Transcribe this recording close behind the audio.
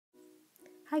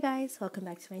Hi guys, welcome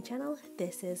back to my channel.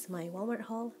 This is my Walmart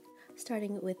haul.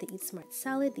 Starting with the Eat Smart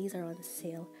salad. These are on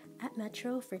sale at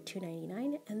Metro for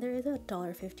 $2.99 and there is a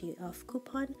 $1.50 off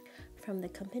coupon from the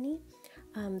company.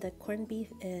 The corned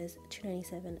beef is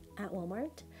 $2.97 at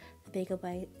Walmart. The Bagel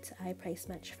Bites I price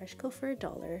match Freshco for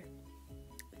 $1.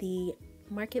 The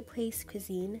Marketplace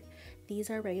Cuisine, these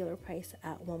are regular price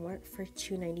at Walmart for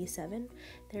 $2.97.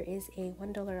 There is a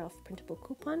 $1 off printable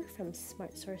coupon from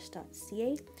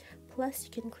smartsource.ca. Plus,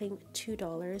 you can claim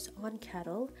 $2 on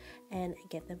cattle and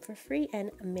get them for free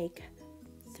and make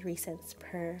 3 cents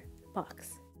per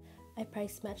box. I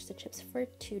price matched the chips for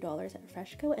 $2 at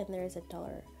Freshco, and there is a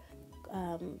 $1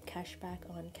 cash back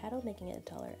on cattle, making it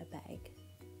 $1 a bag.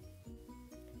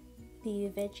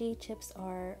 The veggie chips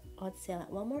are on sale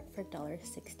at Walmart for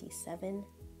 $1.67.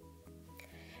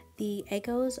 The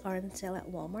Eggos are on sale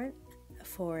at Walmart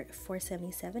for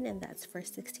 $4.77, and that's for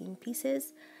 16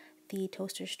 pieces. The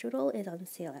toaster strudel is on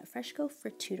sale at Freshco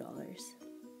for $2.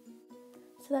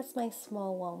 So that's my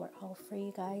small Walmart haul for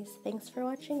you guys. Thanks for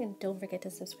watching, and don't forget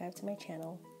to subscribe to my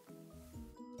channel.